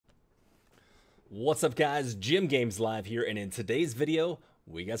What's up guys, Jim Games Live here, and in today's video,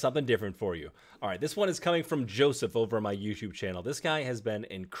 we got something different for you. Alright, this one is coming from Joseph over on my YouTube channel. This guy has been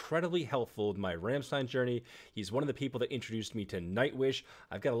incredibly helpful with my Rammstein journey. He's one of the people that introduced me to Nightwish.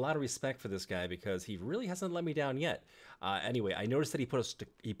 I've got a lot of respect for this guy because he really hasn't let me down yet. Anyway, I noticed that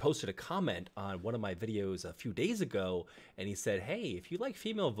he posted a comment on one of my videos a few days ago, and he said, hey, if you like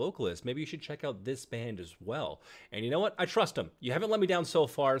female vocalists, maybe you should check out this band as well. And you know what? I trust him. You haven't let me down so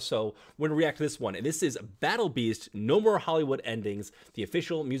far, so we're going to react to this one. And this is Battle Beast, No More Hollywood Endings, the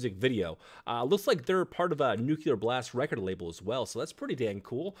official music video. Looks like they're part of a Nuclear Blast record label as well, so that's pretty dang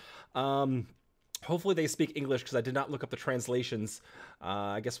cool. Hopefully they speak English because I did not look up the translations.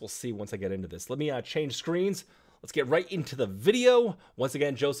 I guess we'll see once I get into this. Let me change screens. Let's get right into the video. Once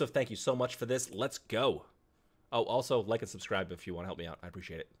again, Joseph, thank you so much for this. Let's go. Oh, also, like and subscribe if you want to help me out. I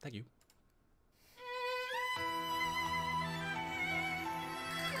appreciate it. Thank you.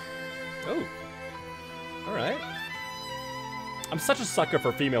 Oh. All right. I'm such a sucker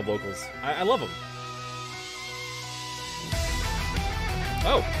for female vocals. I love them.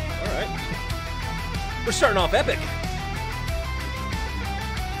 Oh, all right. We're starting off epic.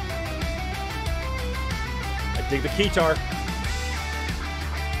 I dig the guitar.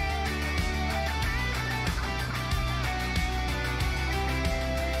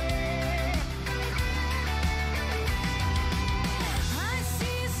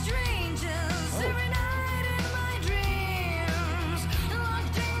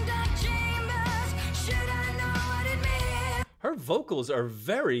 Her vocals are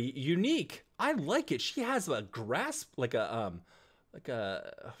very unique. I like it. She has a grasp, why can't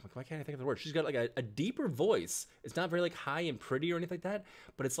I think of the word? She's got like a deeper voice. It's not very like high and pretty or anything like that,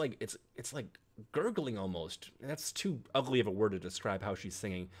 but it's like gurgling almost. And that's too ugly of a word to describe how she's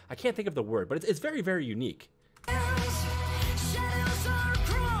singing. I can't think of the word, but it's very, very unique.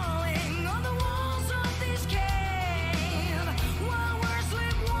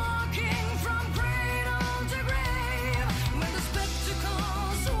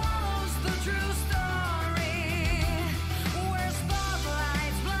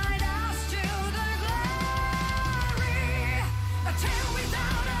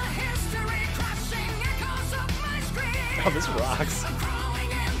 Oh, this rocks.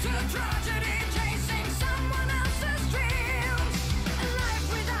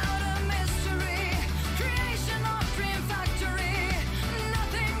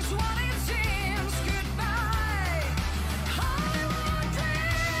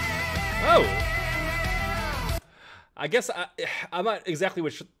 Oh, I guess I'm not exactly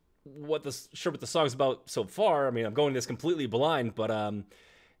sure what the song's about so far. I mean, I'm going this completely blind, but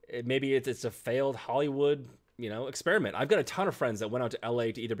maybe it's a failed Hollywood, experiment. I've got a ton of friends that went out to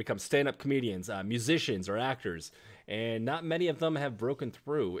LA to either become stand-up comedians, musicians, or actors, and not many of them have broken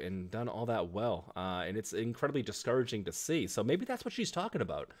through and done all that well. And it's incredibly discouraging to see. So maybe that's what she's talking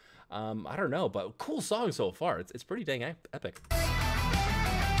about. I don't know, but cool song so far. It's pretty dang epic.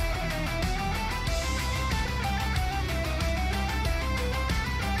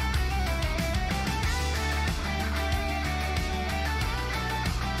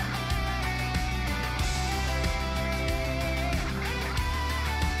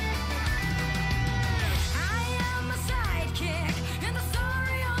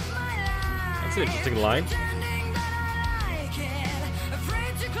 That's an interesting line.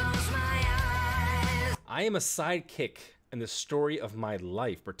 I am a sidekick in the story of my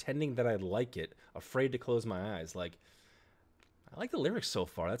life, pretending that I like it, afraid to close my eyes. Like, I like the lyrics so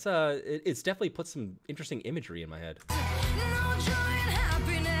far. That's it's definitely put some interesting imagery in my head. No joy and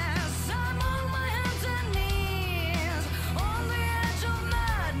happiness. I'm on my hands and knees, on the edge of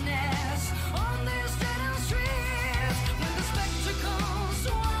madness, on these dead end streets, when the spectacle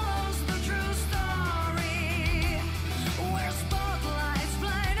swallows the true story, where spotlights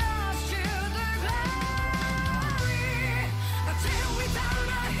blind us to the glory. A tale without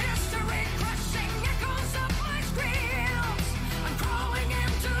a history, crushing echoes of my screams. I'm crawling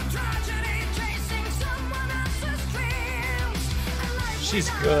into tragedy, chasing someone else's dreams. She's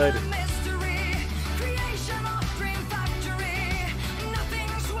good.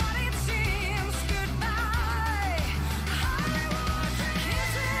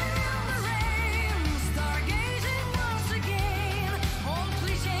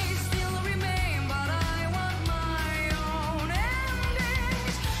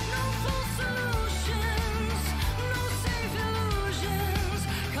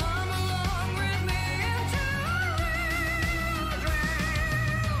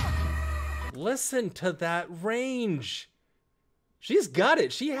 Listen to that range. She's got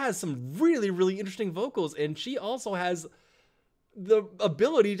it. She has some really, really interesting vocals, and she also has the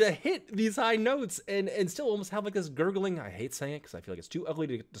ability to hit these high notes and still almost have like this gurgling. I hate saying it because I feel like it's too ugly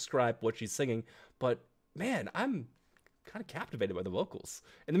to describe what she's singing, but man, I'm kind of captivated by the vocals.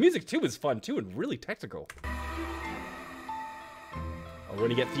 And the music too is fun too and really technical. Oh, we're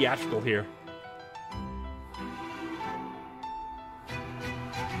gonna get theatrical here.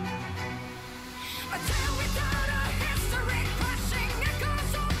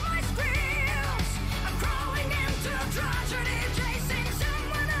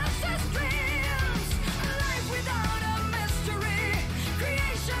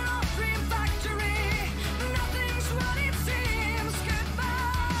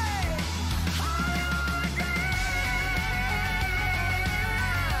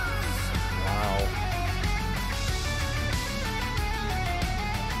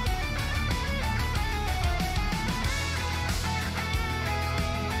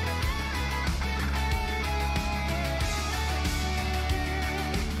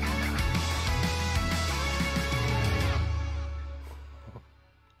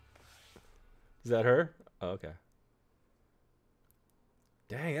 Is that her? Oh, okay.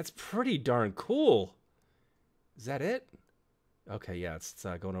 Dang, that's pretty darn cool. Is that it? Okay, yeah, it's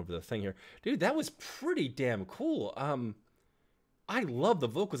going over the thing here. Dude, that was pretty damn cool. I love the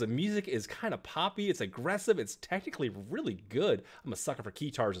vocals. The music is kind of poppy. It's aggressive. It's technically really good. I'm a sucker for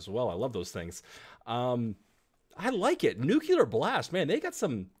guitars as well. I love those things. I like it. Nuclear Blast, man, they got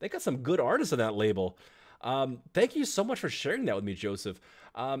some good artists on that label. Thank you so much for sharing that with me, Joseph.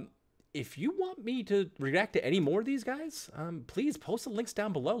 If you want me to react to any more of these guys, please post the links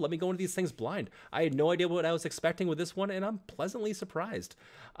down below. Let me go into these things blind. I had no idea what I was expecting with this one, and I'm pleasantly surprised.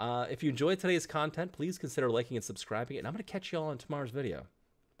 If you enjoyed today's content, please consider liking and subscribing, and I'm going to catch you all in tomorrow's video.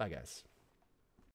 Bye, guys.